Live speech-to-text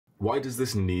Why does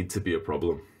this need to be a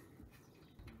problem?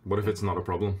 What if it's not a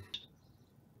problem?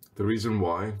 The reason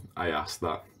why I ask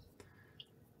that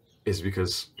is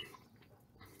because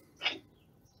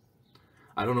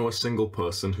I don't know a single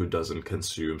person who doesn't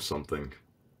consume something.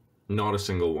 Not a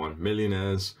single one.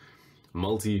 Millionaires,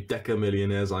 multi-deca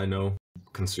millionaires I know,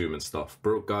 consuming stuff.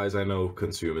 Broke guys I know,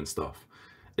 consuming stuff.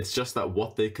 It's just that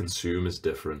what they consume is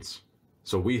different.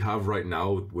 So we have right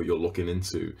now, what you're looking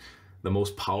into, the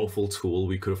most powerful tool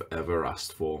we could have ever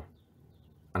asked for.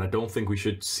 And I don't think we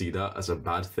should see that as a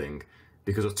bad thing,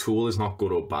 because a tool is not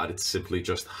good or bad, it's simply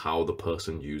just how the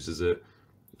person uses it.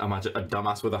 Imagine a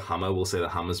dumbass with a hammer will say the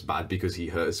hammer's bad because he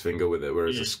hurt his finger with it,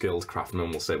 whereas a skilled craftsman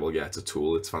will say, well, yeah, it's a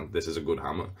tool, it's fun, this is a good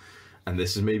hammer. And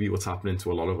this is maybe what's happening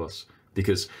to a lot of us,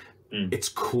 because it's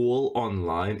cool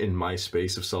online in my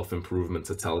space of self-improvement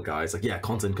to tell guys like, yeah,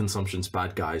 content consumption's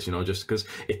bad, guys, you know, just because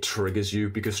it triggers you,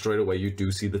 because straight away you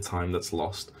do see the time that's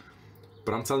lost.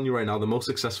 But I'm telling you right now, the most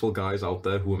successful guys out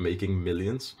there who are making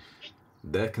millions,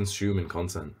 they're consuming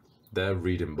content. They're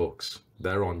reading books.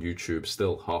 They're on YouTube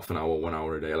still half an hour, 1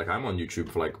 hour a day. Like I'm on YouTube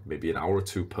for like maybe an hour or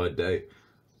two per day.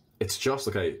 It's just,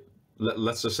 okay,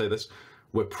 let's just say this.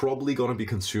 We're probably going to be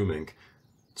consuming.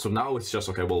 So now it's just,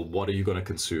 okay, well, what are you going to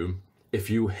consume? If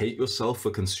you hate yourself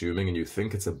for consuming and you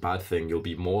think it's a bad thing, you'll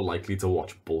be more likely to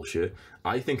watch bullshit.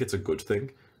 I think it's a good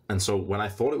thing. And so when I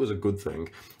thought it was a good thing,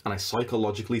 and I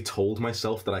psychologically told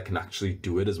myself that I can actually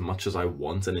do it as much as I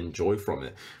want and enjoy from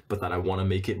it, but that I want to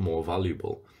make it more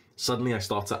valuable, suddenly I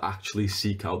start to actually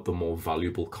seek out the more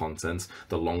valuable content,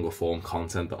 the longer form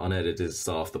content, the unedited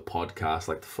stuff, the podcasts,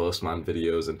 like the First Man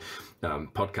videos and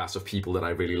podcasts of people that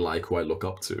I really like, who I look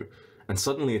up to. And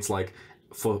suddenly it's like,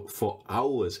 for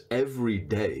hours every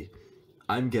day,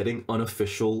 I'm getting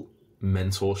unofficial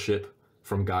mentorship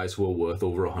from guys who are worth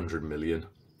over 100 million.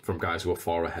 From guys who are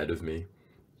far ahead of me.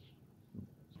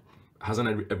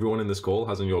 Hasn't everyone in this call,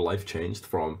 hasn't your life changed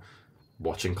from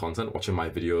watching content, watching my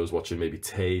videos, watching maybe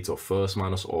Tate or First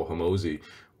Man or Hormozi?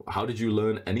 How did you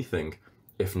learn anything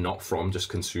if not from just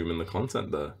consuming the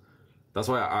content there? That's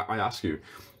why I ask you,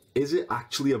 is it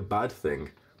actually a bad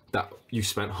thing that you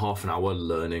spent half an hour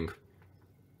learning?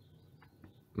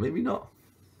 Maybe not.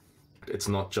 It's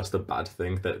not just a bad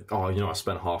thing that, oh, you know, I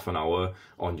spent half an hour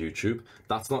on YouTube.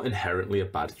 That's not inherently a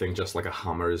bad thing, just like a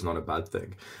hammer is not a bad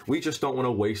thing. We just don't want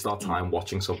to waste our time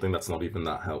watching something that's not even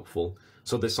that helpful.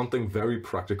 So there's something very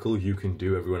practical you can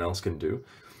do, everyone else can do.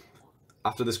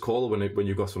 After this call, when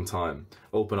you got some time,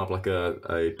 open up like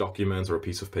a document or a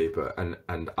piece of paper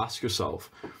and ask yourself,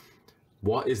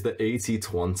 what is the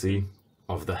 80-20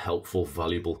 of the helpful,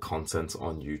 valuable content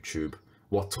on YouTube?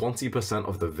 What 20%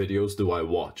 of the videos do I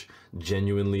watch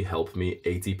genuinely help me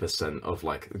 80% of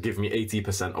give me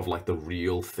 80% of like the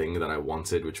real thing that I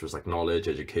wanted, which was like knowledge,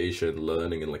 education,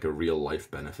 learning, and like a real life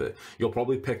benefit? You'll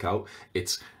probably pick out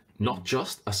it's not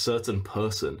just a certain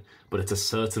person, but it's a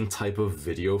certain type of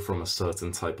video from a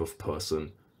certain type of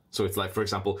person. So it's like, for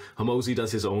example, Hormozi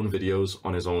does his own videos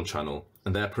on his own channel,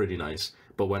 and they're pretty nice.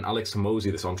 But when Alex Hormozi,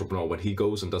 this entrepreneur, when he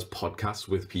goes and does podcasts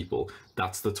with people,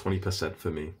 that's the 20% for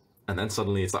me. And then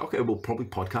suddenly it's like, okay, well, probably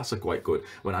podcasts are quite good.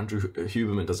 When Andrew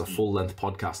Huberman does a full-length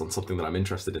podcast on something that I'm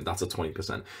interested in, that's a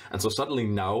 20%. And so suddenly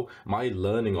now my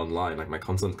learning online, like my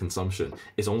content consumption,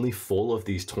 is only full of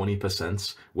these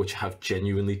 20%, which have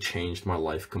genuinely changed my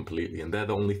life completely. And they're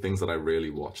the only things that I really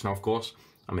watch. Now, of course,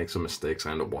 I make some mistakes.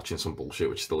 I end up watching some bullshit,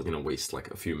 which still, you know, wastes like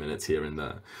a few minutes here and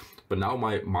there. But now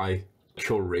my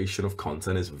curation of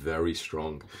content is very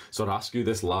strong. So I'd ask you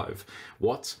this live.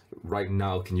 What right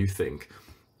now can you think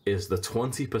is the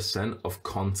 20% of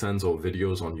content or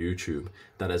videos on YouTube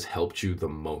that has helped you the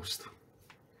most?